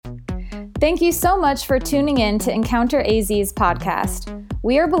Thank you so much for tuning in to Encounter AZ's podcast.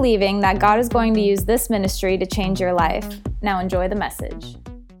 We are believing that God is going to use this ministry to change your life. Now enjoy the message.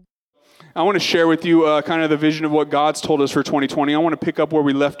 I want to share with you kind of the vision of what God's told us for 2020. I want to pick up where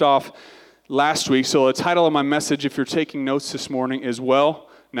we left off last week. So the title of my message, if you're taking notes this morning, is Well,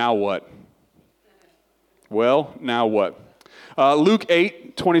 Now What? Well, now what? Luke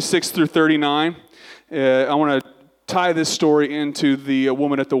 8, 26 through 39. I want to tie this story into the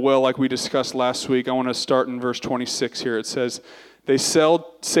woman at the well like we discussed last week. I want to start in verse 26 here. It says, they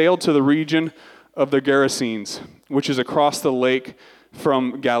sailed to the region of the Gerasenes, which is across the lake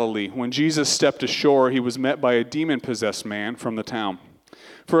from Galilee. When Jesus stepped ashore, he was met by a demon-possessed man from the town.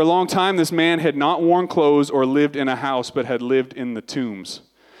 For a long time, this man had not worn clothes or lived in a house, but had lived in the tombs.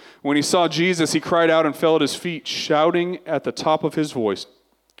 When he saw Jesus, he cried out and fell at his feet, shouting at the top of his voice,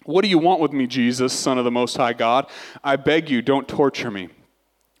 "What do you want with me, Jesus, Son of the Most High God? I beg you, don't torture me."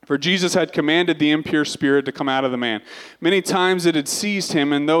 For Jesus had commanded the impure spirit to come out of the man. Many times it had seized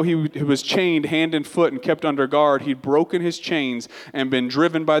him, and though he was chained hand and foot and kept under guard, he'd broken his chains and been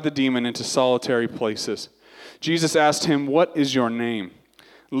driven by the demon into solitary places. Jesus asked him, "What is your name?"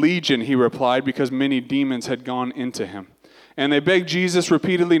 "Legion," he replied, because many demons had gone into him. And they begged Jesus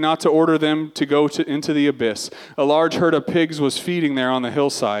repeatedly not to order them to go into the abyss. A large herd of pigs was feeding there on the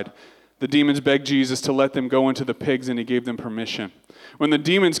hillside. The demons begged Jesus to let them go into the pigs, and he gave them permission. When the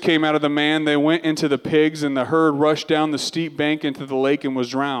demons came out of the man, they went into the pigs, and the herd rushed down the steep bank into the lake and was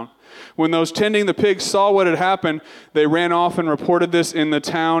drowned. When those tending the pigs saw what had happened, they ran off and reported this in the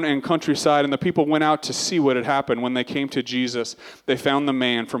town and countryside, and the people went out to see what had happened. When they came to Jesus, they found the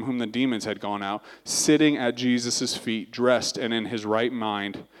man from whom the demons had gone out, sitting at Jesus' feet, dressed and in his right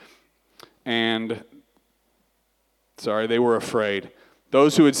mind. And, they were afraid.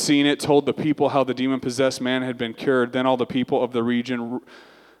 Those who had seen it told the people how the demon-possessed man had been cured. Then all the people of the region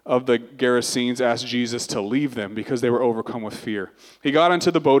of the Gerasenes asked Jesus to leave them because they were overcome with fear. He got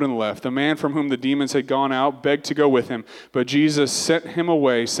into the boat and left. The man from whom the demons had gone out begged to go with him, but Jesus sent him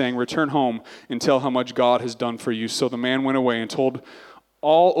away, saying, "Return home and tell how much God has done for you." So the man went away and told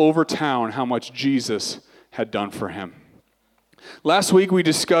all over town how much Jesus had done for him. Last week we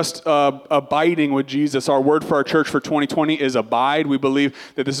discussed abiding with Jesus. Our word for our church for 2020 is abide. We believe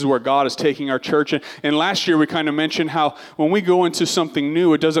that this is where God is taking our church. And last year we kind of mentioned how when we go into something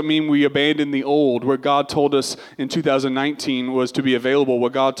new, it doesn't mean we abandon the old. What God told us in 2019 was to be available.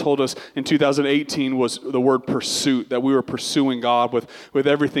 What God told us in 2018 was the word pursuit, that we were pursuing God with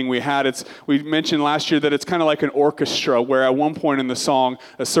everything we had. We mentioned last year that it's kind of like an orchestra where at one point in the song,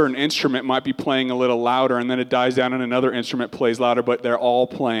 a certain instrument might be playing a little louder, and then it dies down and another instrument plays louder, but they're all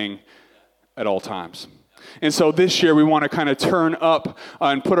playing at all times. And so this year we want to kind of turn up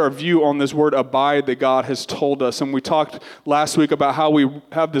and put our view on this word abide that God has told us. And we talked last week about how we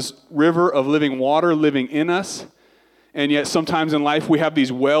have this river of living water living in us, and yet sometimes in life we have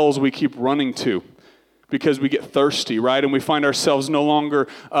these wells we keep running to because we get thirsty, right? And we find ourselves no longer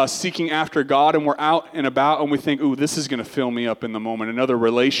seeking after God, and we're out and about, and we think, ooh, this is going to fill me up in the moment. Another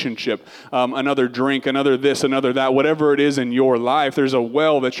relationship, another drink, another this, another that, whatever it is in your life, there's a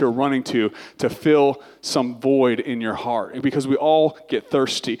well that you're running to fill some void in your heart, because we all get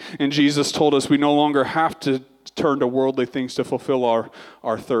thirsty. And Jesus told us we no longer have to turn to worldly things to fulfill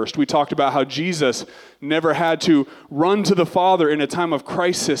our thirst. We talked about how Jesus never had to run to the Father in a time of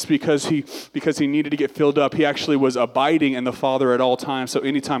crisis because he needed to get filled up. He actually was abiding in the Father at all times. So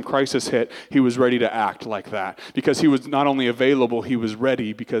anytime crisis hit, he was ready to act like that, because he was not only available, he was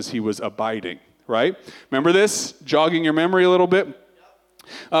ready because he was abiding, right? Remember this? Jogging your memory a little bit?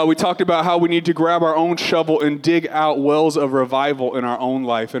 We talked about how we need to grab our own shovel and dig out wells of revival in our own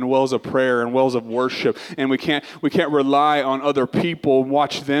life, and wells of prayer and wells of worship. And we can't rely on other people and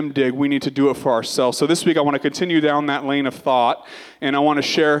watch them dig. We need to do it for ourselves. So this week I want to continue down that lane of thought, and I want to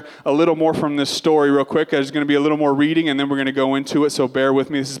share a little more from this story real quick. There's going to be a little more reading, and then we're going to go into it, so bear with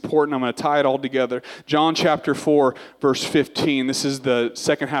me. This is important. I'm going to tie it all together. John chapter 4, verse 15. This is the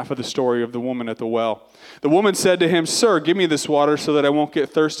second half of the story of the woman at the well. The woman said to him, "Sir, give me this water so that I won't get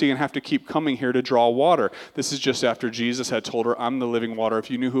thirsty and have to keep coming here to draw water." This is just after Jesus had told her, "I'm the living water. If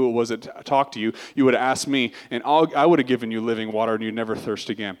you knew who it was that talked to you, you would have asked me, and I would have given you living water, and you'd never thirst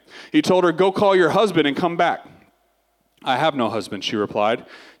again." He told her, "Go call your husband and come back." "I have no husband," she replied.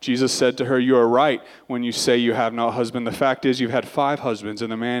 Jesus said to her, "You are right when you say you have no husband. The fact is you've had 5 husbands,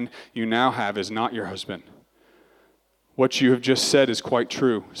 and the man you now have is not your husband. What you have just said is quite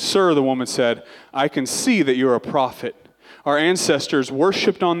true." "Sir," the woman said, "I can see that you're a prophet. Our ancestors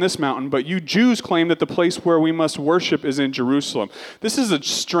worshipped on this mountain, but you Jews claim that the place where we must worship is in Jerusalem." This is a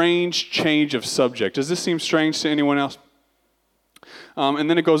strange change of subject. Does this seem strange to anyone else? And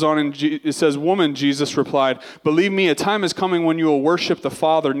then it goes on and it says, "Woman," Jesus replied, "believe me, a time is coming when you will worship the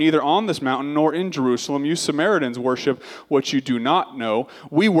Father neither on this mountain nor in Jerusalem. You Samaritans worship what you do not know.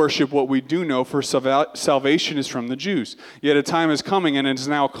 We worship what we do know, for salvation is from the Jews. Yet a time is coming, and it has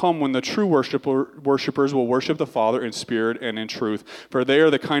now come, when the true worshipers will worship the Father in spirit and in truth, for they are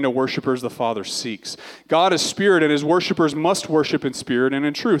the kind of worshipers the Father seeks. God is spirit, and his worshipers must worship in spirit and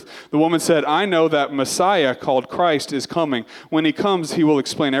in truth." The woman said, "I know that Messiah, called Christ, is coming. When he comes, he will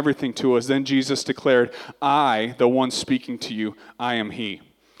explain everything to us." Then Jesus declared, "I, the one speaking to you, I am he."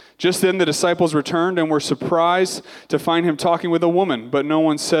 Just then the disciples returned and were surprised to find him talking with a woman. But no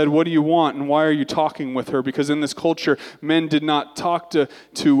one said, "What do you want, and why are you talking with her?" Because in this culture, men did not talk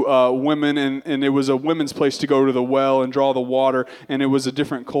to women, and it was a women's place to go to the well and draw the water, and it was a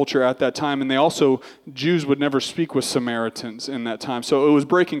different culture at that time. And they also, Jews would never speak with Samaritans in that time. So it was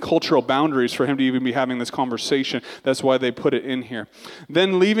breaking cultural boundaries for him to even be having this conversation. That's why they put it in here.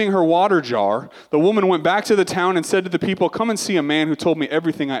 Then leaving her water jar, the woman went back to the town and said to the people, "Come and see a man who told me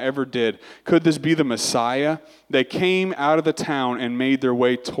everything I ever did. Could this be the Messiah?" They came out of the town and made their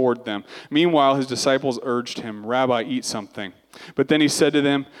way toward them. Meanwhile, his disciples urged him, "Rabbi, eat something." But then he said to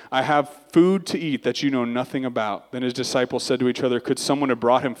them, "I have food to eat that you know nothing about." Then his disciples said to each other, "Could someone have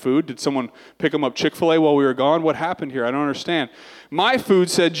brought him food? Did someone pick him up Chick-fil-A while we were gone? What happened here? I don't understand." "My food,"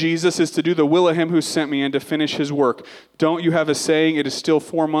 said Jesus, "is to do the will of him who sent me and to finish his work. Don't you have a saying, 'It is still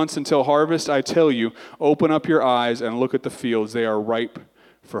 4 months until harvest'? I tell you, open up your eyes and look at the fields. They are ripe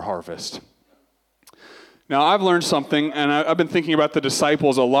for harvest." Now, I've learned something, and I've been thinking about the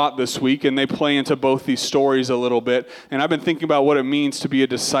disciples a lot this week, and they play into both these stories a little bit. And I've been thinking about what it means to be a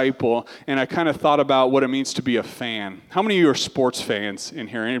disciple, and I kind of thought about what it means to be a fan. How many of you are sports fans in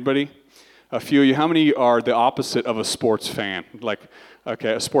here? Anybody? A few of you. How many are the opposite of a sports fan? Like,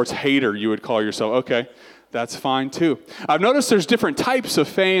 okay, a sports hater, you would call yourself. Okay, that's fine too. I've noticed there's different types of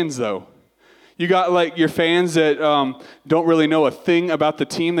fans, though. You got like your fans that don't really know a thing about the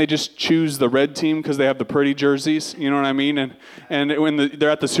team. They just choose the red team because they have the pretty jerseys. You know what I mean? And when they're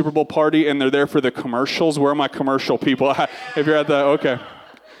at the Super Bowl party and they're there for the commercials. Where are my commercial people? If you're at the, okay.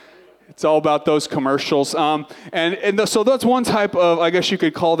 It's all about those commercials. So that's one type of, I guess you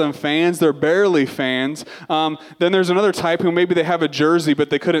could call them fans. They're barely fans. Then there's another type who maybe they have a jersey,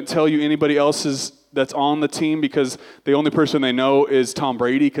 but they couldn't tell you anybody else's that's on the team because the only person they know is Tom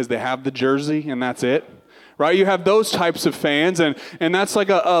Brady because they have the jersey and that's it. Right? You have those types of fans, and that's like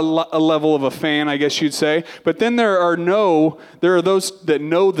a level of a fan, I guess you'd say. But then there are those that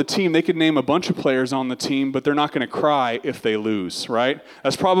know the team. They could name a bunch of players on the team, but they're not going to cry if they lose, right?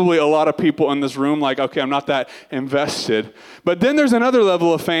 That's probably a lot of people in this room like, okay, I'm not that invested. But then there's another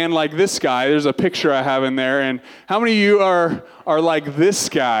level of fan like this guy. There's a picture I have in there, and how many of you are like this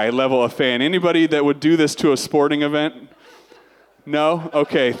guy level of fan? Anybody that would do this to a sporting event? No?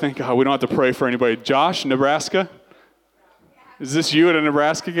 Okay, thank God. We don't have to pray for anybody. Josh, Nebraska? Is this you at a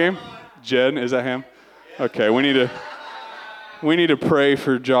Nebraska game? Jen, is that him? Okay, we need to pray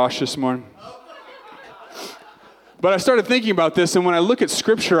for Josh this morning. But I started thinking about this, and when I look at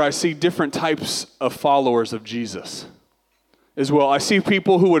Scripture, I see different types of followers of Jesus as well. I see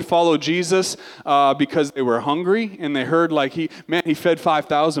people who would follow Jesus because they were hungry, and they heard like he fed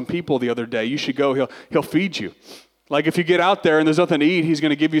 5,000 people the other day. You should go, he'll feed you. Like if you get out there and there's nothing to eat, he's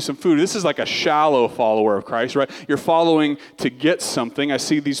going to give you some food. This is like a shallow follower of Christ, right? You're following to get something. I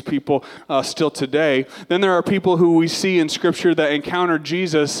see these people still today. Then there are people who we see in Scripture that encountered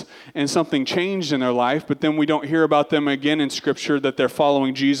Jesus and something changed in their life, but then we don't hear about them again in Scripture that they're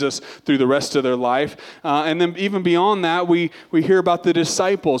following Jesus through the rest of their life. And then even beyond that, we hear about the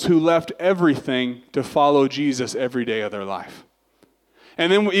disciples who left everything to follow Jesus every day of their life.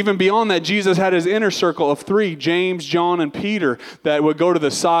 And then even beyond that, Jesus had his inner circle of 3, James, John, and Peter, that would go to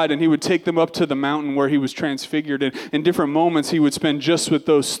the side and he would take them up to the mountain where he was transfigured. And in different moments, he would spend just with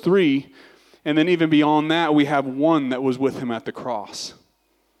those 3. And then even beyond that, we have one that was with him at the cross,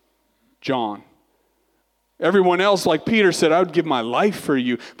 John. Everyone else, like Peter said, I would give my life for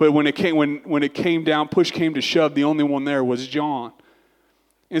you. But when it came down, push came to shove, the only one there was John.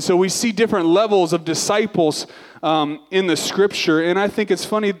 And so we see different levels of disciples in the Scripture. And I think it's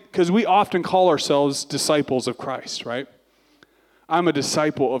funny because we often call ourselves disciples of Christ, right? I'm a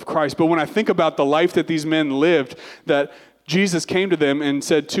disciple of Christ. But when I think about the life that these men lived, that Jesus came to them and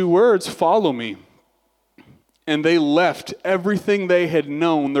said 2 words, follow me. And they left everything they had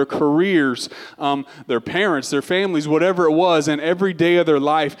known, their careers, their parents, their families, whatever it was. And every day of their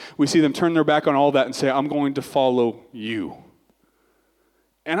life, we see them turn their back on all that and say, I'm going to follow you.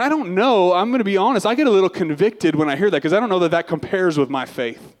 And I don't know, I'm going to be honest, I get a little convicted when I hear that because I don't know that compares with my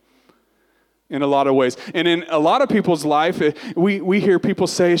faith. in a lot of ways. And in a lot of people's life, we hear people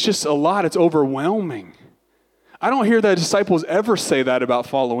say, it's just a lot, it's overwhelming. I don't hear the disciples ever say that about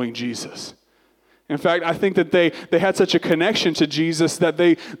following Jesus. In fact, I think that they had such a connection to Jesus that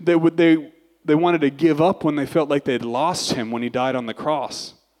they wanted to give up when they felt like they'd lost him when he died on the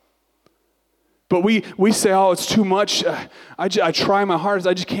cross. But we say, oh, it's too much. I try my hardest.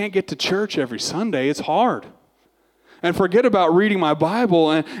 I just can't get to church every Sunday. It's hard. And forget about reading my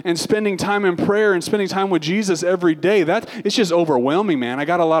Bible and spending time in prayer and spending time with Jesus every day. It's just overwhelming, man. I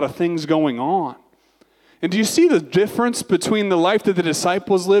got a lot of things going on. And do you see the difference between the life that the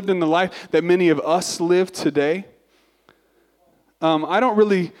disciples lived and the life that many of us live today? I don't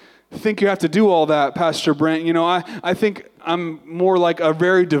really think you have to do all that, Pastor Brent. You know, I think I'm more like a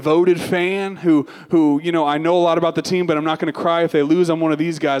very devoted fan who I know a lot about the team, but I'm not going to cry if they lose. I'm one of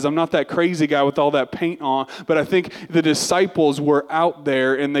these guys. I'm not that crazy guy with all that paint on. But I think the disciples were out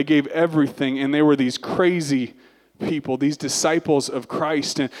there and they gave everything, and they were these crazy people, these disciples of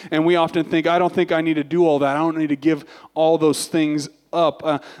Christ. And we often think, I don't think I need to do all that. I don't need to give all those things up.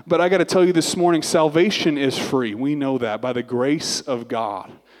 But I got to tell you this morning, salvation is free. We know that by the grace of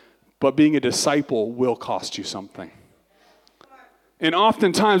God. But being a disciple will cost you something. And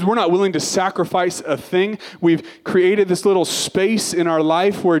oftentimes, we're not willing to sacrifice a thing. We've created this little space in our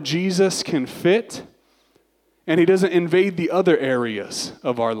life where Jesus can fit, and he doesn't invade the other areas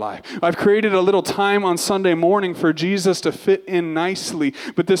of our life. I've created a little time on Sunday morning for Jesus to fit in nicely.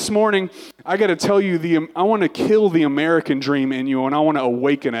 But this morning, I got to tell you, I want to kill the American dream in you, and I want to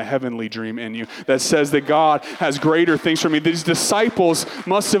awaken a heavenly dream in you that says that God has greater things for me. These disciples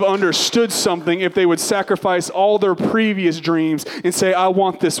must have understood something if they would sacrifice all their previous dreams and say, I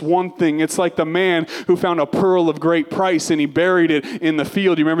want this one thing. It's like the man who found a pearl of great price and he buried it in the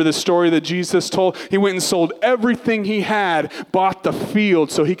field. You remember the story that Jesus told? He went and sold everything he had, bought the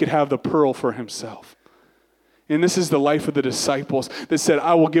field so he could have the pearl for himself. And this is the life of the disciples that said,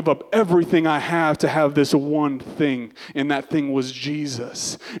 I will give up everything I have to have this one thing. And that thing was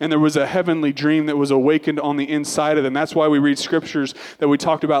Jesus. And there was a heavenly dream that was awakened on the inside of them. That's why we read scriptures that we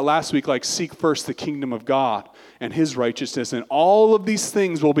talked about last week, like seek first the kingdom of God and his righteousness, and all of these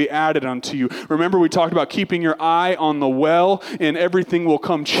things will be added unto you. Remember, we talked about keeping your eye on the well, and everything will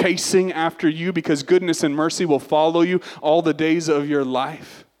come chasing after you because goodness and mercy will follow you all the days of your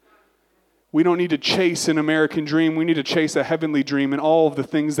life. We don't need to chase an American dream. We need to chase a heavenly dream, and all of the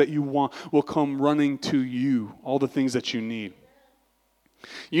things that you want will come running to you, all the things that you need.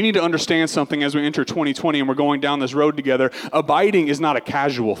 You need to understand something as we enter 2020 and we're going down this road together. Abiding is not a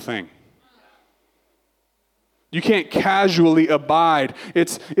casual thing. You can't casually abide.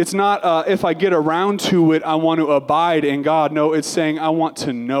 It's not if I get around to it, I want to abide in God. No, it's saying I want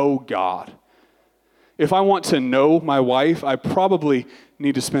to know God. If I want to know my wife, I probably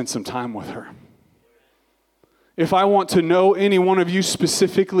need to spend some time with her. If I want to know any one of you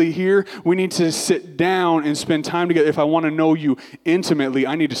specifically here, we need to sit down and spend time together. If I want to know you intimately,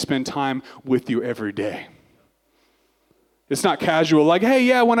 I need to spend time with you every day. It's not casual, like, hey,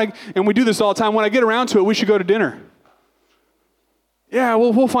 yeah, and we do this all the time. When I get around to it, we should go to dinner. Yeah,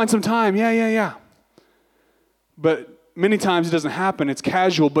 we'll find some time. Yeah. But many times it doesn't happen. It's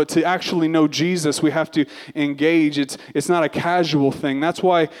casual. But to actually know Jesus, we have to engage. It's not a casual thing. That's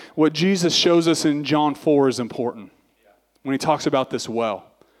why what Jesus shows us in John 4 is important when he talks about this well.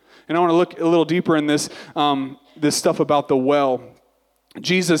 And I want to look a little deeper in this stuff about the well.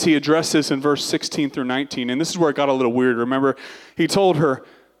 Jesus, he addressed this in verse 16 through 19, and this is where it got a little weird. Remember, he told her,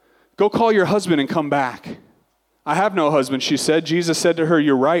 go call your husband and come back. I have no husband, she said. Jesus said to her,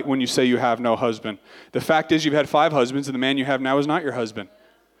 you're right when you say you have no husband. The fact is you've had 5 husbands, and the man you have now is not your husband.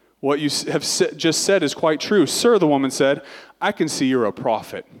 What you have just said is quite true. Sir, the woman said, I can see you're a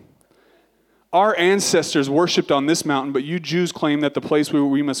prophet. Our ancestors worshipped on this mountain, but you Jews claim that the place where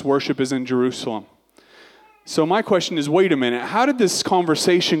we must worship is in Jerusalem. So my question is, wait a minute, how did this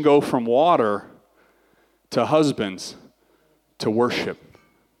conversation go from water to husbands to worship?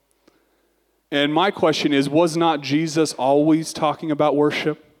 And my question is, was not Jesus always talking about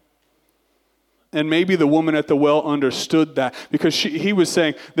worship? And maybe the woman at the well understood that because he was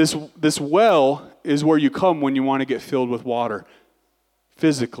saying, this well is where you come when you want to get filled with water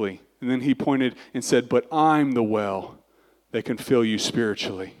physically. And then he pointed and said, but I'm the well that can fill you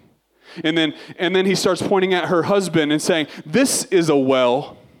spiritually. And then he starts pointing at her husband and saying, this is a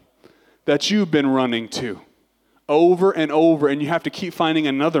well that you've been running to over and over, and you have to keep finding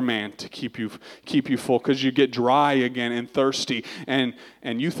another man to keep you full because you get dry again and thirsty, and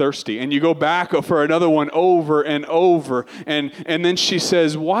you thirsty, and you go back for another one over and over. And then she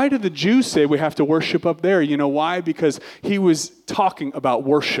says, why do the Jews say we have to worship up there? You know why? Because he was talking about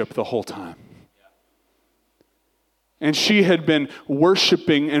worship the whole time. And she had been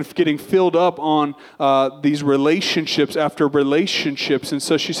worshiping and getting filled up on these relationships after relationships. And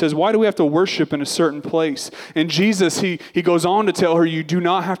so she says, why do we have to worship in a certain place? And Jesus, he goes on to tell her, you do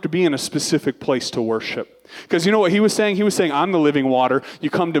not have to be in a specific place to worship. Because you know what he was saying? He was saying, I'm the living water. You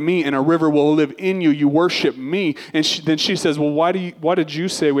come to me and a river will live in you. You worship me. And then she says, well, why did you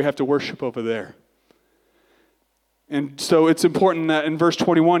say we have to worship over there? And so it's important that in verse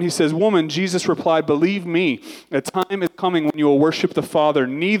 21, he says, woman, Jesus replied, believe me, a time is coming when you will worship the Father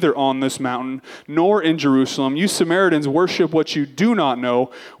neither on this mountain nor in Jerusalem. You Samaritans worship what you do not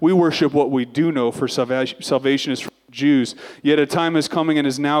know. We worship what we do know, for salvation is from Jews. Yet a time is coming and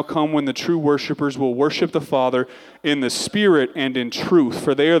is now come when the true worshipers will worship the Father in the Spirit and in truth,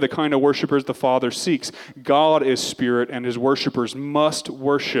 for they are the kind of worshipers the Father seeks. God is Spirit, and his worshipers must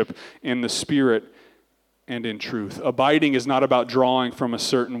worship in the Spirit and in truth. Abiding is not about drawing from a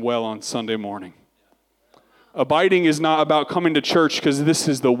certain well on Sunday morning. Abiding is not about coming to church because this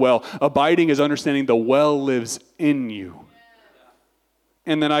is the well. Abiding is understanding the well lives in you.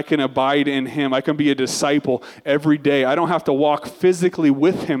 And then I can abide in him. I can be a disciple every day. I don't have to walk physically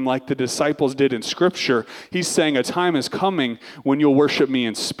with him like the disciples did in Scripture. He's saying a time is coming when you'll worship me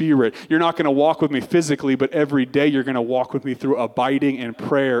in spirit. You're not going to walk with me physically, but every day you're going to walk with me through abiding in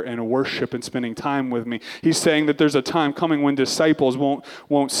prayer and worship and spending time with me. He's saying that there's a time coming when disciples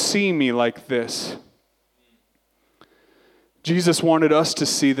won't see me like this. Jesus wanted us to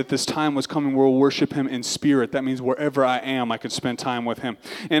see that this time was coming where we'll worship him in spirit. That means wherever I am, I can spend time with him.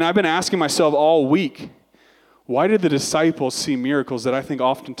 And I've been asking myself all week, why did the disciples see miracles that I think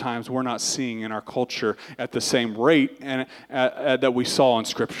oftentimes we're not seeing in our culture at the same rate and that we saw in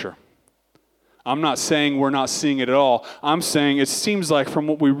Scripture? I'm not saying we're not seeing it at all. I'm saying it seems like from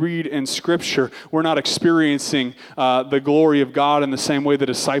what we read in Scripture, we're not experiencing the glory of God in the same way the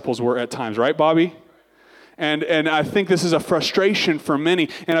disciples were at times. Right, Bobby? And I think this is a frustration for many.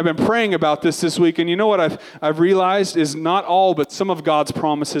 And I've been praying about this week. And you know what I've realized is not all, but some of God's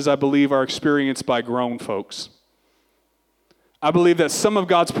promises, I believe, are experienced by grown folks. I believe that some of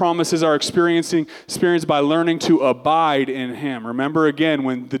God's promises are experienced by learning to abide in him. Remember again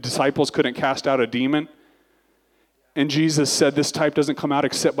when the disciples couldn't cast out a demon? And Jesus said this type doesn't come out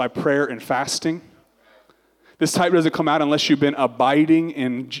except by prayer and fasting. This type doesn't come out unless you've been abiding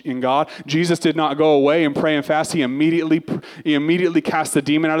in God. Jesus did not go away and pray and fast. He immediately cast the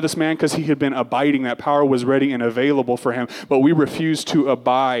demon out of this man because he had been abiding. That power was ready and available for him. But we refuse to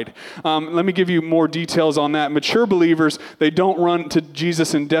abide. Let me give you more details on that. Mature believers, they don't run to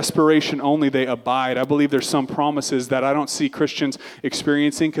Jesus in desperation only. They abide. I believe there's some promises that I don't see Christians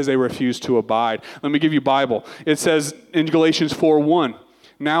experiencing because they refuse to abide. Let me give you Bible. It says in Galatians 4:1,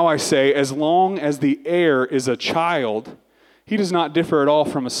 now I say, as long as the heir is a child, he does not differ at all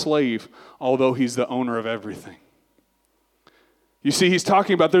from a slave, although he's the owner of everything. You see, he's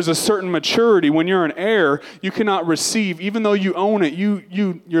talking about there's a certain maturity. When you're an heir, you cannot receive, even though you own it,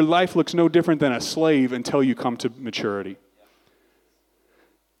 your life looks no different than a slave until you come to maturity.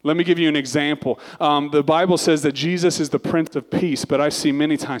 Let me give you an example. The Bible says that Jesus is the Prince of Peace, but I see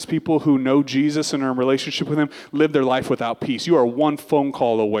many times people who know Jesus and are in relationship with him live their life without peace. You are one phone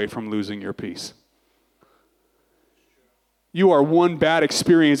call away from losing your peace. You are one bad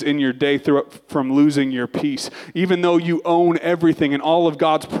experience in your day from losing your peace. Even though you own everything and all of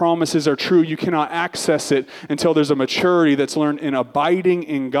God's promises are true, you cannot access it until there's a maturity that's learned in abiding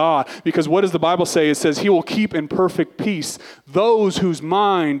in God. Because what does the Bible say? It says he will keep in perfect peace those whose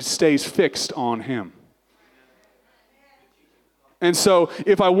mind stays fixed on him. And so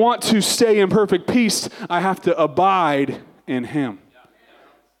if I want to stay in perfect peace, I have to abide in him.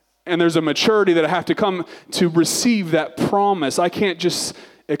 And there's a maturity that I have to come to receive that promise. I can't just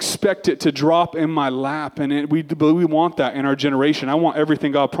expect it to drop in my lap. And we want that in our generation. I want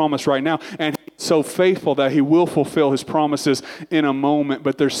everything God promised right now. And he's so faithful that he will fulfill his promises in a moment.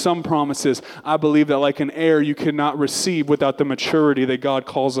 But there's some promises I believe that like an heir you cannot receive without the maturity that God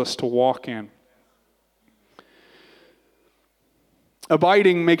calls us to walk in.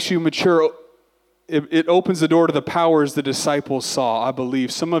 Abiding makes you mature. It opens the door to the powers the disciples saw. I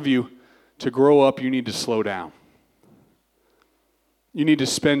believe some of you, to grow up, you need to slow down. You need to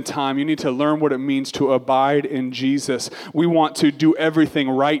spend time. You need to learn what it means to abide in Jesus. We want to do everything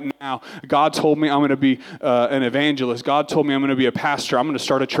right now. God told me I'm going to be an evangelist. God told me I'm going to be a pastor. I'm going to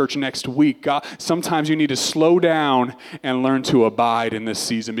start a church next week. Sometimes you need to slow down and learn to abide in this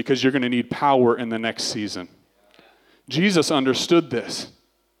season because you're going to need power in the next season. Jesus understood this.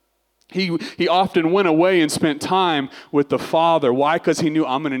 He often went away and spent time with the Father. Why? Because he knew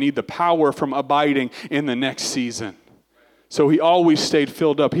I'm going to need the power from abiding in the next season. So he always stayed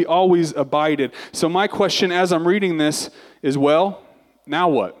filled up. He always abided. So my question as I'm reading this is, well, now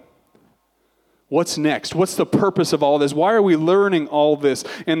what? What's next? What's the purpose of all this? Why are we learning all this?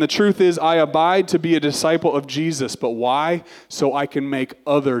 And the truth is, I abide to be a disciple of Jesus. But why? So I can make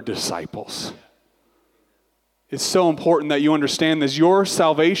other disciples. It's so important that you understand this. Your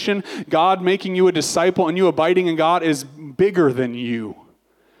salvation, God making you a disciple and you abiding in God is bigger than you.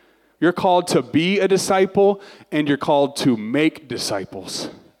 You're called to be a disciple and you're called to make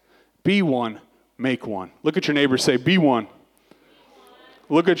disciples. Be one, make one. Look at your neighbor, say, be one.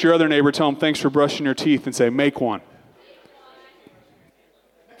 Look at your other neighbor, tell him, thanks for brushing your teeth, and say, make one.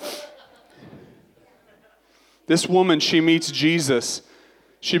 This woman, she meets Jesus.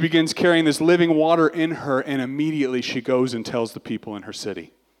 She begins carrying this living water in her, and immediately she goes and tells the people in her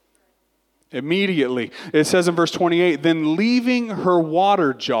city. Immediately. It says in verse 28, then leaving her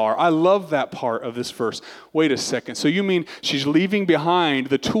water jar. I love that part of this verse. Wait a second. So you mean she's leaving behind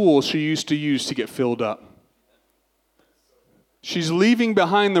the tools she used to use to get filled up? She's leaving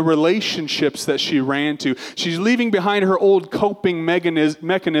behind the relationships that she ran to. She's leaving behind her old coping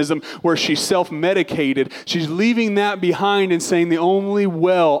mechanism where she self-medicated. She's leaving that behind and saying the only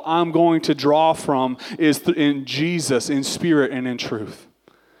well I'm going to draw from is in Jesus, in spirit and in truth.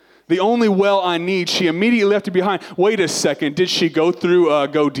 The only well I need, she immediately left it behind. Wait a second, did she go through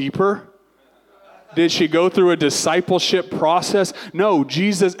go deeper? Did she go through a discipleship process? No,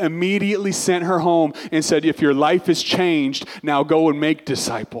 Jesus immediately sent her home and said, if your life is changed, now go and make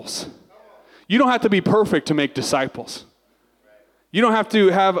disciples. You don't have to be perfect to make disciples. You don't have to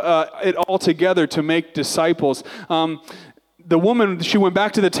have it all together to make disciples. The woman, she went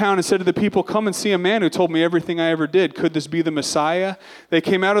back to the town and said to the people, come and see a man who told me everything I ever did. Could this be the Messiah? They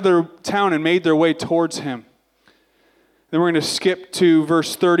came out of their town and made their way towards him. Then we're going to skip to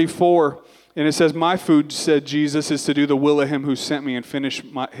verse 34. And it says, my food, said Jesus, is to do the will of him who sent me and finish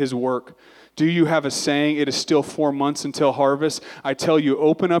his work. Do you have a saying, it is still 4 months until harvest? I tell you,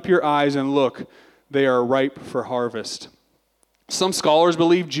 open up your eyes and look, they are ripe for harvest. Some scholars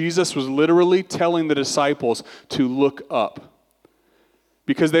believe Jesus was literally telling the disciples to look up,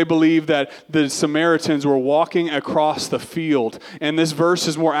 because they believe that the Samaritans were walking across the field. And this verse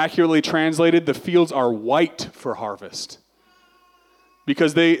is more accurately translated, the fields are white for harvest.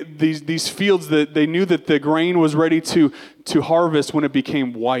 Because these fields, that they knew that the grain was ready to harvest when it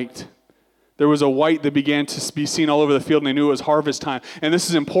became white. There was a white that began to be seen all over the field, and they knew it was harvest time. And this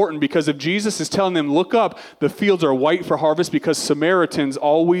is important because if Jesus is telling them, look up, the fields are white for harvest, because Samaritans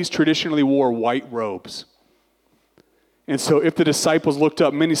always traditionally wore white robes. And so if the disciples looked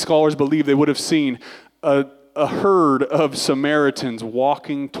up, many scholars believe they would have seen a herd of Samaritans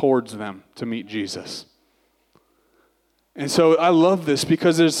walking towards them to meet Jesus. And so I love this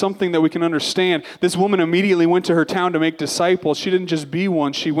because there's something that we can understand. This woman immediately went to her town to make disciples. She didn't just be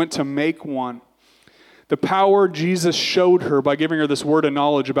one, she went to make one. The power Jesus showed her by giving her this word of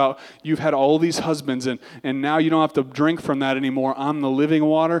knowledge about you've had all these husbands and now you don't have to drink from that anymore. I'm the living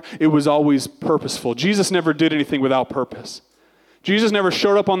water. It was always purposeful. Jesus never did anything without purpose. Jesus never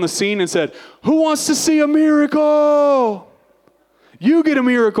showed up on the scene and said, who wants to see a miracle? You get a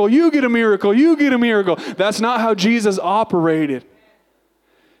miracle, you get a miracle, you get a miracle. That's not how Jesus operated.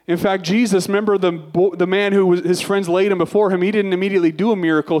 In fact, Jesus, remember the man who his friends laid him before him, he didn't immediately do a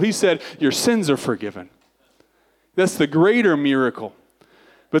miracle. He said, your sins are forgiven. That's the greater miracle.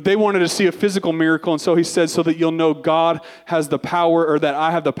 But they wanted to see a physical miracle, and so he said, so that you'll know God has the power, or that I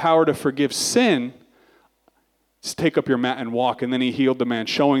have the power to forgive sin, just take up your mat and walk. And then he healed the man,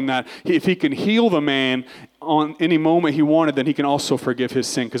 showing that if he can heal the man on any moment he wanted, then he can also forgive his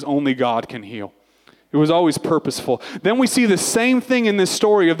sin, because only God can heal. It was always purposeful. Then we see the same thing in this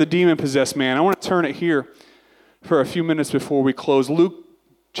story of the demon-possessed man. I want to turn it here for a few minutes before we close. Luke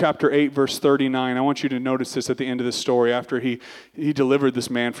chapter 8, verse 39. I want you to notice this at the end of the story. After he delivered this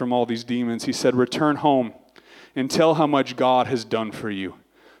man from all these demons, he said, return home and tell how much God has done for you.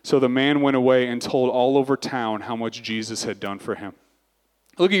 So the man went away and told all over town how much Jesus had done for him.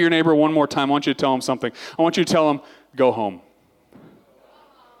 Look at your neighbor one more time. I want you to tell him something. I want you to tell him, go home.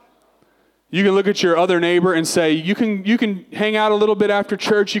 You can look at your other neighbor and say, you can hang out a little bit after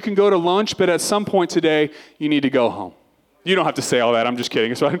church, you can go to lunch, but at some point today, you need to go home. You don't have to say all that. I'm just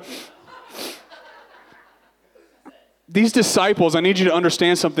kidding. It's fine. These disciples, I need you to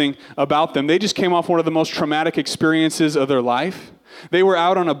understand something about them. They just came off one of the most traumatic experiences of their life. They were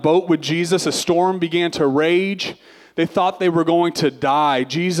out on a boat with Jesus. A storm began to rage. They thought they were going to die.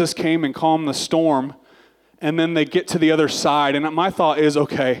 Jesus came and calmed the storm. And then they get to the other side. And my thought is,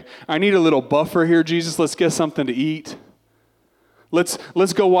 okay, I need a little buffer here, Jesus. Let's get something to eat.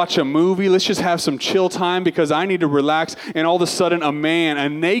 Let's go watch a movie. Let's just have some chill time because I need to relax. And all of a sudden, a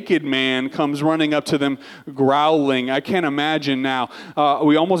naked man, comes running up to them growling. I can't imagine now.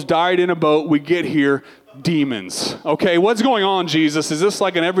 We almost died in a boat. We get here, demons. Okay, what's going on, Jesus? Is this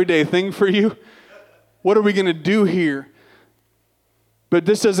like an everyday thing for you? What are we going to do here? But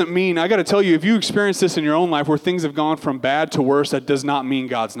this doesn't mean, I got to tell you, if you experience this in your own life where things have gone from bad to worse, that does not mean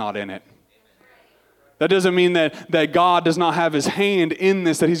God's not in it. That doesn't mean that God does not have his hand in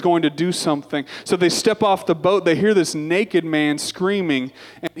this, that he's going to do something. So they step off the boat, they hear this naked man screaming,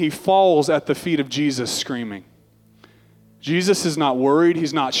 and he falls at the feet of Jesus screaming. Jesus is not worried,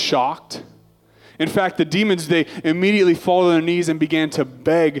 he's not shocked. In fact, the demons, they immediately fall on their knees and began to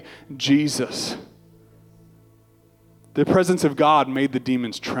beg Jesus. The presence of God made the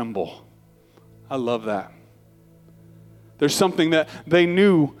demons tremble. I love that. There's something that they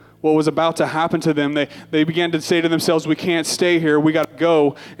knew what was about to happen to them. They began to say to themselves, we can't stay here, we got to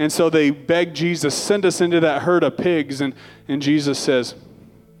go. And so they begged Jesus, send us into that herd of pigs. And Jesus says,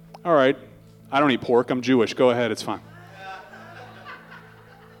 all right, I don't eat pork, I'm Jewish, go ahead, it's fine.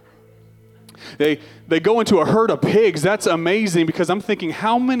 They go into a herd of pigs. That's amazing because I'm thinking,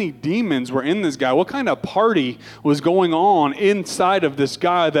 how many demons were in this guy? What kind of party was going on inside of this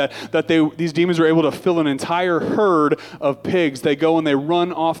guy that these demons were able to fill an entire herd of pigs? They go and they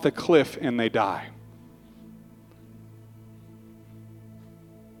run off the cliff and they die.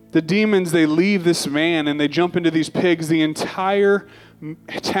 The demons, they leave this man and they jump into these pigs. The entire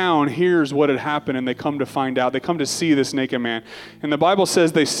town hears what had happened and they come to find out. They come to see this naked man. And the Bible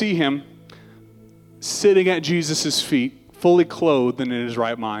says they see him sitting at Jesus' feet, fully clothed and in his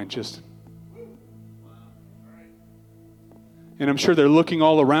right mind, and I'm sure they're looking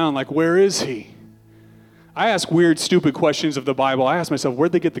all around like, where is he? I ask weird, stupid questions of the Bible. I ask myself,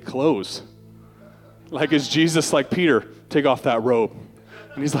 where'd they get the clothes? Like, is Jesus like, Peter, take off that robe?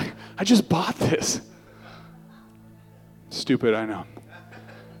 And he's like, I just bought this. Stupid, I know.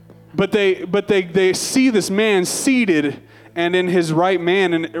 But they see this man seated and in his right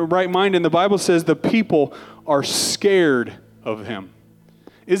mind, and the Bible says the people are scared of him.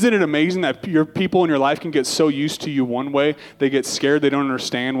 Isn't it amazing that your people in your life can get so used to you one way, they get scared, they don't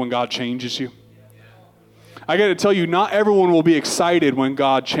understand when God changes you? I got to tell you, not everyone will be excited when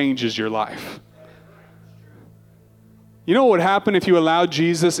God changes your life. You know what would happen if you allowed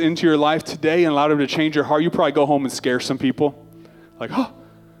Jesus into your life today and allowed him to change your heart? You'd probably go home and scare some people. Like, oh,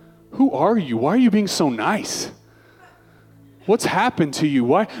 who are you? Why are you being so nice? What's happened to you?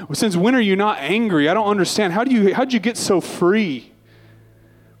 Why? Since when are you not angry? I don't understand. How'd you get so free?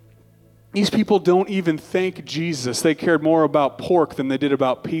 These people don't even thank Jesus. They cared more about pork than they did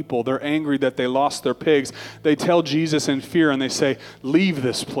about people. They're angry that they lost their pigs. They tell Jesus in fear and they say, leave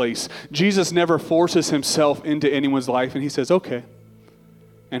this place. Jesus never forces himself into anyone's life, and he says, okay.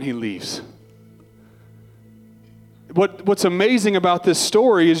 And he leaves. What's amazing about this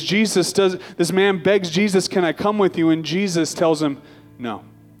story is this man begs Jesus, can I come with you? And Jesus tells him, no,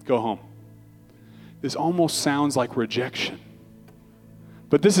 go home. This almost sounds like rejection.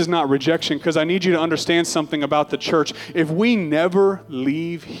 But this is not rejection, because I need you to understand something about the church. If we never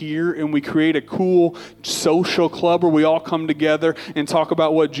leave here and we create a cool social club where we all come together and talk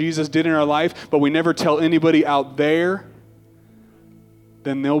about what Jesus did in our life, but we never tell anybody out there,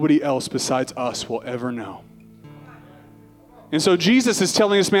 then nobody else besides us will ever know. And so Jesus is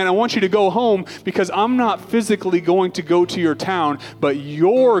telling this man, I want you to go home because I'm not physically going to go to your town, but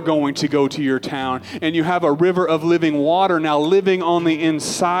you're going to go to your town. And you have a river of living water now living on the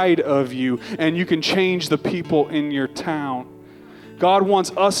inside of you. And you can change the people in your town. God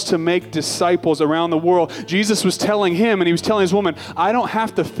wants us to make disciples around the world. Jesus was telling him, and he was telling his woman, I don't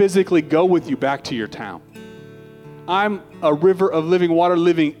have to physically go with you back to your town. I'm a river of living water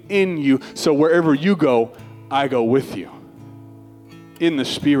living in you. So wherever you go, I go with you. In the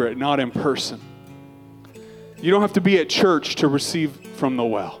Spirit, not in person. You don't have to be at church to receive from the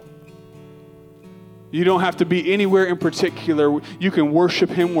well. You don't have to be anywhere in particular. You can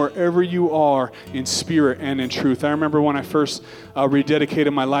worship him wherever you are in spirit and in truth. I remember when I first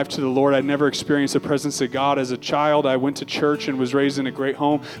rededicated my life to the Lord, I'd never experienced the presence of God as a child. I went to church and was raised in a great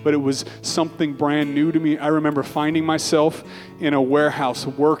home, but it was something brand new to me. I remember finding myself in a warehouse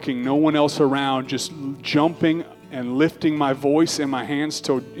working, no one else around, just jumping and lifting my voice and my hands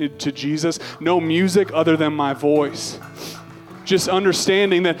to Jesus. No music other than my voice. Just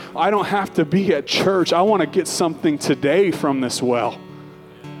understanding that I don't have to be at church. I want to get something today from this well.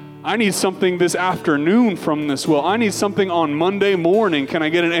 I need something this afternoon from this well. I need something on Monday morning. Can I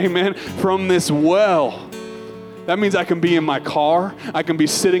get an amen from this well? That means I can be in my car. I can be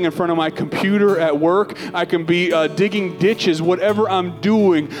sitting in front of my computer at work. I can be digging ditches. Whatever I'm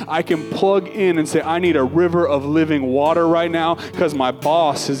doing, I can plug in and say, I need a river of living water right now because my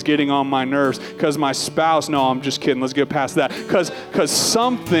boss is getting on my nerves, because my spouse, no, I'm just kidding. Let's get past that. Because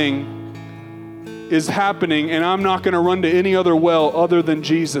something is happening, and I'm not going to run to any other well other than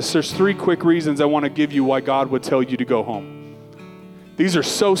Jesus. There's 3 quick reasons I want to give you why God would tell you to go home. These are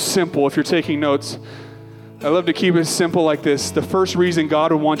so simple. If you're taking notes, I love to keep it simple like this. The first reason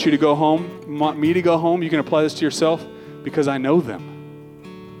God would want you to go home, want me to go home, you can apply this to yourself, because I know them.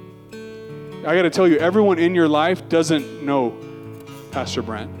 I got to tell you, everyone in your life doesn't know Pastor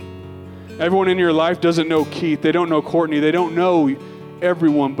Brent. Everyone in your life doesn't know Keith. They don't know Courtney. They don't know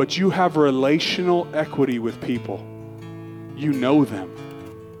everyone, but you have relational equity with people. You know them.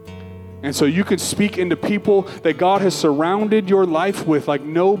 And so you can speak into people that God has surrounded your life with like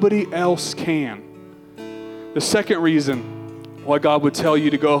nobody else can. The second reason why God would tell you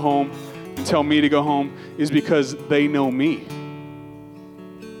to go home and tell me to go home is because they know me.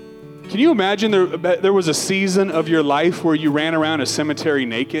 Can you imagine there was a season of your life where you ran around a cemetery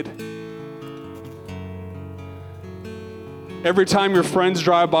naked? Every time your friends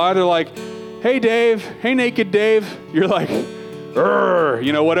drive by, they're like, hey, Dave, hey, naked Dave. You're like,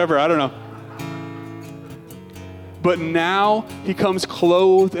 whatever, I don't know. But now he comes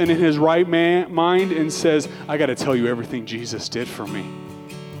clothed and in his right mind and says, I got to tell you everything Jesus did for me.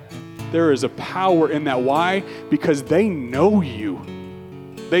 There is a power in that. Why? Because they know you.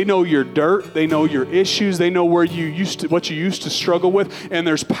 They know your dirt. They know your issues. They know what you used to struggle with. And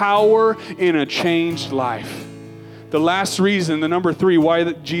there's power in a changed life. The last reason, the number 3, why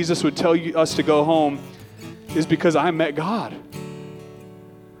Jesus would tell us to go home is because I met God.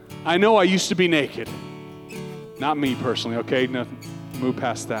 I know I used to be naked. Not me personally, okay? No, move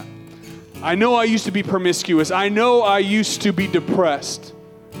past that. I know I used to be promiscuous. I know I used to be depressed.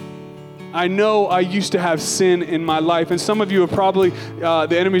 I know I used to have sin in my life. And some of you have probably,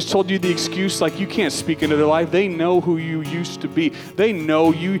 the enemy's told you the excuse, like you can't speak into their life. They know who you used to be. They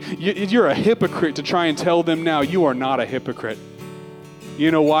know you're a hypocrite to try and tell them now. You are not a hypocrite. You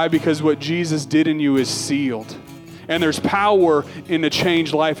know why? Because what Jesus did in you is sealed. And there's power in a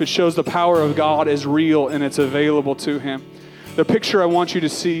changed life. It shows the power of God is real and it's available to him. The picture I want you to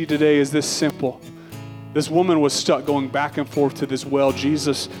see today is this simple. This woman was stuck going back and forth to this well.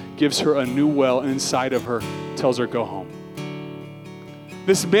 Jesus gives her a new well inside of her, tells her, go home.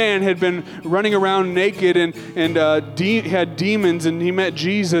 This man had been running around naked and had demons, and he met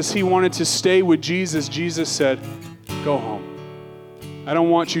Jesus. He wanted to stay with Jesus. Jesus said, go home. I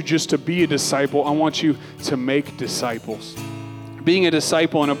don't want you just to be a disciple. I want you to make disciples. Being a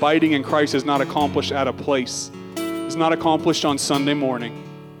disciple and abiding in Christ is not accomplished at a place. It's not accomplished on Sunday morning.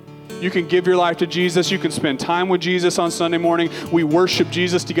 You can give your life to Jesus. You can spend time with Jesus on Sunday morning. We worship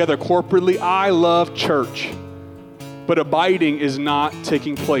Jesus together corporately. I love church. But abiding is not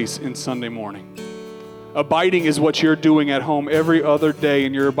taking place in Sunday morning. Abiding is what you're doing at home every other day,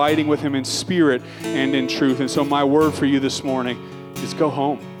 and you're abiding with him in spirit and in truth. And so my word for you this morning is go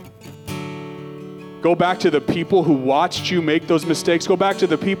home. Go back to the people who watched you make those mistakes. Go back to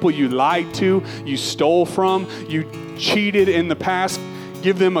the people you lied to, you stole from, you cheated in the past.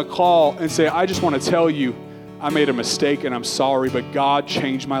 Give them a call and say, I just want to tell you I made a mistake and I'm sorry, but God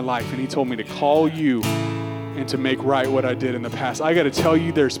changed my life and he told me to call you and to make right what I did in the past. I got to tell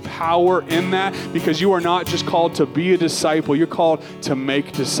you, there's power in that, because you are not just called to be a disciple. You're called to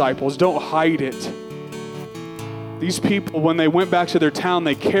make disciples. Don't hide it. These people, when they went back to their town,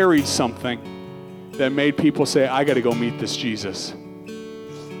 they carried something that made people say, I got to go meet this Jesus.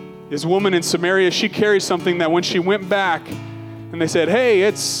 This woman in Samaria, she carried something that when she went back, and they said, hey,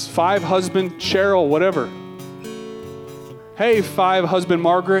 it's 5 husband Cheryl, whatever. Hey, 5 husband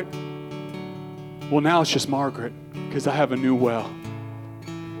Margaret. Well, now it's just Margaret, because I have a new well.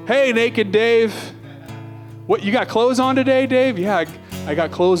 Hey, naked Dave. What, you got clothes on today, Dave? Yeah, I got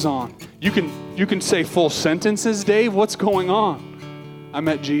clothes on. You can say full sentences, Dave. What's going on? I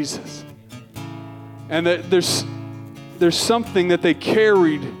met Jesus. And there's something that they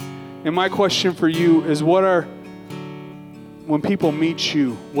carried. And my question for you is, when people meet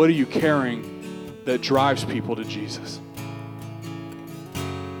you, what are you carrying that drives people to Jesus?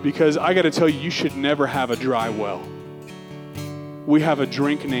 Because I got to tell you, you should never have a dry well. We have a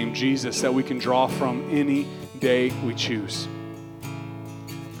drink named Jesus that we can draw from any day we choose.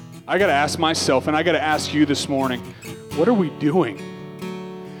 I got to ask myself, and I got to ask you this morning, what are we doing?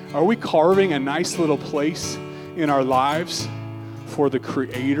 Are we carving a nice little place in our lives for the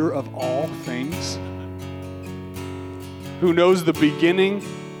Creator of all things, who knows the beginning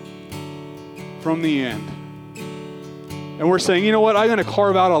from the end? And we're saying, you know what? I'm going to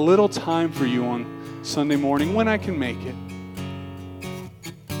carve out a little time for you on Sunday morning when I can make it.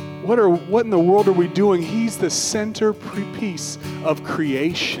 What in the world are we doing? He's the centerpiece of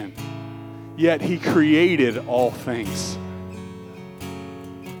creation. Yet he created all things.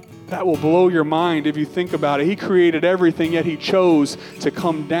 That will blow your mind if you think about it. He created everything, yet he chose to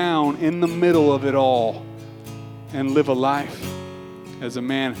come down in the middle of it all and live a life as a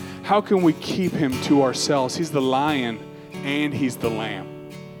man. How can we keep him to ourselves? He's the lion and he's the lamb.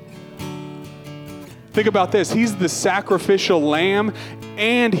 Think about this. He's the sacrificial lamb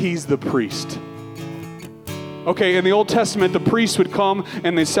and he's the priest. Okay, in the Old Testament, the priest would come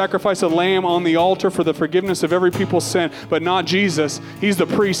and they sacrifice a lamb on the altar for the forgiveness of every people's sin, but not Jesus. He's the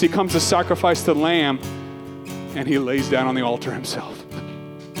priest. He comes to sacrifice the lamb and he lays down on the altar himself.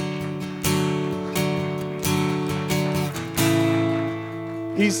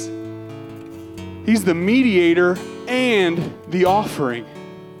 He's the mediator and the offering.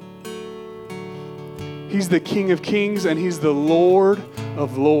 He's the King of Kings and he's the Lord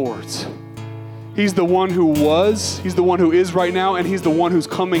of Lords. He's the one who was, he's the one who is right now, and he's the one who's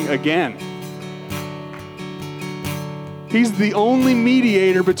coming again. He's the only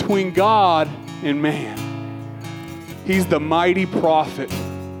mediator between God and man. He's the mighty prophet.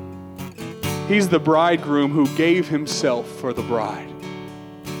 He's the bridegroom who gave himself for the bride.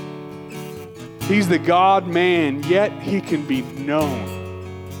 He's the God-man, yet he can be known.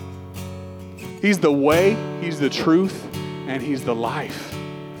 He's the way, he's the truth, and he's the life.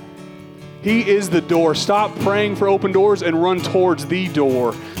 He is the door. Stop praying for open doors and run towards the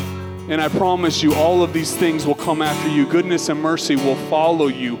door. And I promise you, all of these things will come after you. Goodness and mercy will follow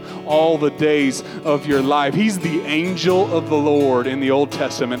you all the days of your life. He's the angel of the Lord in the Old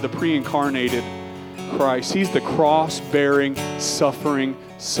Testament, the pre-incarnated Christ. He's the cross-bearing, suffering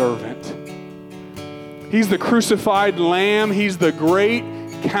servant. He's the crucified lamb. He's the great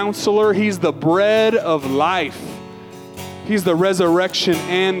counselor. He's the bread of life. He's the resurrection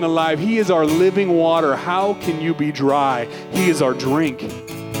and the life. He is our living water. How can you be dry? He is our drink.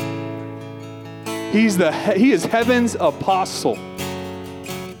 He is heaven's apostle.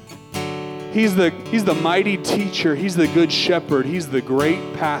 He's the mighty teacher. He's the good shepherd. He's the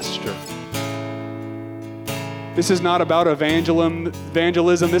great pastor. This is not about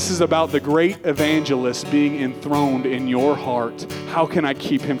evangelism. This is about the great evangelist being enthroned in your heart. How can I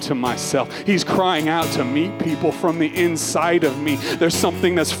keep him to myself? He's crying out to meet people from the inside of me. There's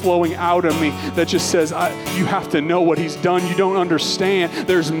something that's flowing out of me that just says, you have to know what he's done. You don't understand.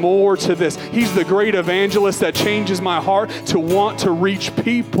 There's more to this. He's the great evangelist that changes my heart to want to reach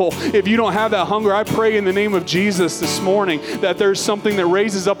people. If you don't have that hunger, I pray in the name of Jesus this morning that there's something that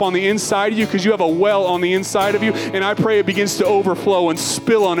raises up on the inside of you because you have a well on the inside of you, and I pray it begins to overflow and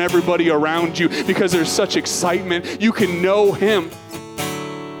spill on everybody around you because there's such excitement. You can know him.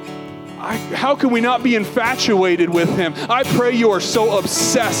 How can we not be infatuated with him? I pray you are so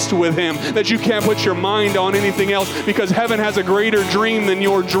obsessed with him that you can't put your mind on anything else because heaven has a greater dream than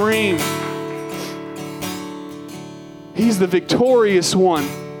your dream. He's the victorious one.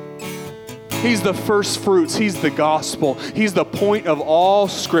 He's the first fruits. He's the gospel. He's the point of all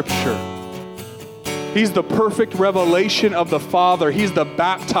Scripture. He's the perfect revelation of the Father. He's the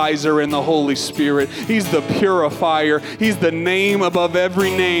baptizer in the Holy Spirit. He's the purifier. He's the name above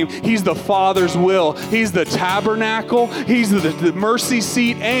every name. He's the Father's will. He's the tabernacle. He's the mercy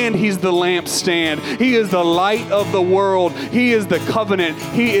seat, and he's the lampstand. He is the light of the world. He is the covenant.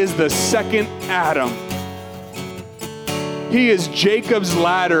 He is the second Adam. He is Jacob's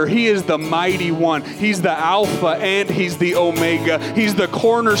ladder. He is the mighty one. He's the Alpha and he's the Omega. He's the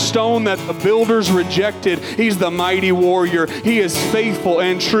cornerstone that the builders rejected. He's the mighty warrior. He is faithful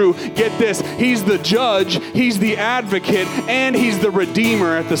and true. Get this, he's the judge, he's the advocate, and he's the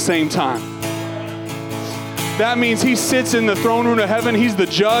redeemer at the same time. That means he sits in the throne room of heaven. He's the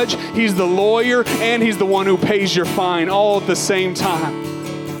judge, he's the lawyer, and he's the one who pays your fine all at the same time.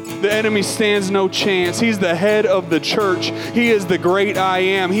 The enemy stands no chance. He's the head of the church. He is the great I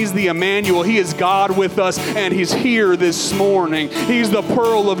am. He's the Emmanuel. He is God with us, and he's here this morning. He's the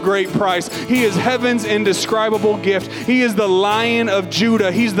pearl of great price. He is heaven's indescribable gift. He is the Lion of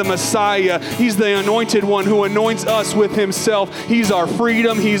Judah. He's the Messiah. He's the anointed one who anoints us with himself. He's our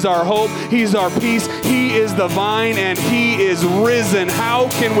freedom. He's our hope. He's our peace. He is the vine, and he is risen. How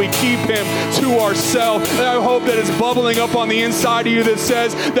can we keep him to ourselves? I hope that it's bubbling up on the inside of you that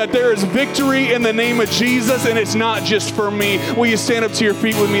says that there is victory in the name of Jesus, and it's not just for me. Will you stand up to your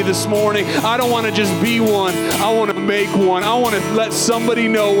feet with me this morning? I don't want to just be one. I want to make one. I want to let somebody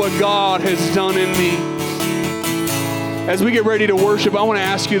know what God has done in me. As we get ready to worship, I want to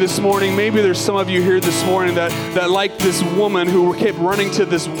ask you this morning, maybe there's some of you here this morning that like this woman who kept running to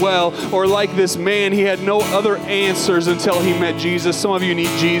this well, or like this man, he had no other answers until he met Jesus. Some of you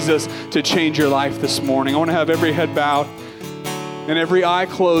need Jesus to change your life this morning. I want to have every head bowed and every eye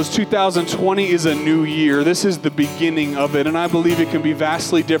closed. 2020 is a new year. This is the beginning of it, and I believe it can be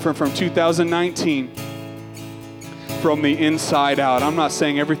vastly different from 2019. From the inside out. I'm not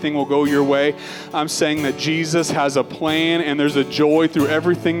saying everything will go your way. I'm saying that Jesus has a plan, and there's a joy through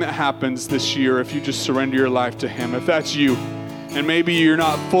everything that happens this year if you just surrender your life to Him. If that's you, and maybe you're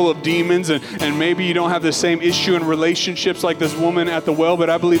not full of demons, and maybe you don't have the same issue in relationships like this woman at the well, but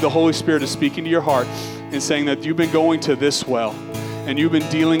I believe the Holy Spirit is speaking to your heart and saying that you've been going to this well, and you've been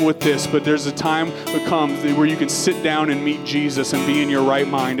dealing with this, but there's a time that comes where you can sit down and meet Jesus and be in your right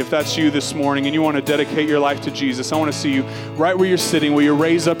mind. If that's you this morning and you want to dedicate your life to Jesus, I want to see you right where you're sitting, where you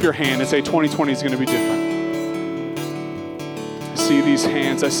raise up your hand and say 2020 is going to be different. I see these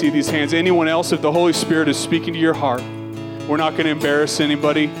hands. I see these hands. Anyone else, if the Holy Spirit is speaking to your heart, we're not going to embarrass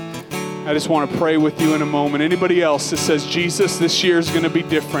anybody. I just want to pray with you in a moment. Anybody else that says, Jesus, this year is going to be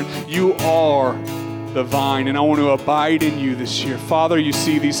different. You are the vine, and I want to abide in you this year. Father, you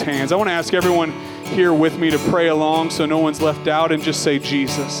see these hands. I want to ask everyone here with me to pray along so no one's left out, and just say,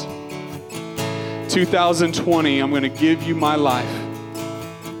 Jesus, 2020, I'm going to give you my life.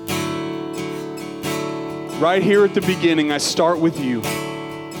 Right here at the beginning, I start with you.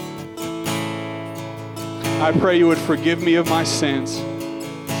 I pray you would forgive me of my sins.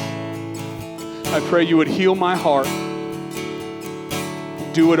 I pray you would heal my heart.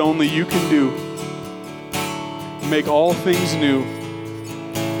 Do what only you can do. Make all things new.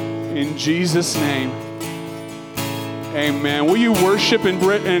 In Jesus' name, amen. Will you worship and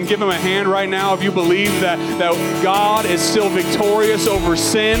give Him a hand right now if you believe that God is still victorious over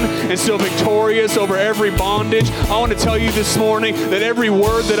sin and still victorious over every bondage? I want to tell you this morning that every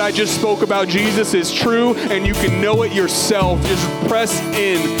word that I just spoke about Jesus is true, and you can know it yourself. Just press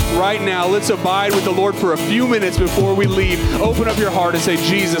in right now. Let's abide with the Lord for a few minutes before we leave. Open up your heart and say,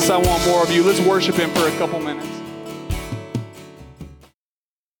 Jesus, I want more of you. Let's worship Him for a couple minutes.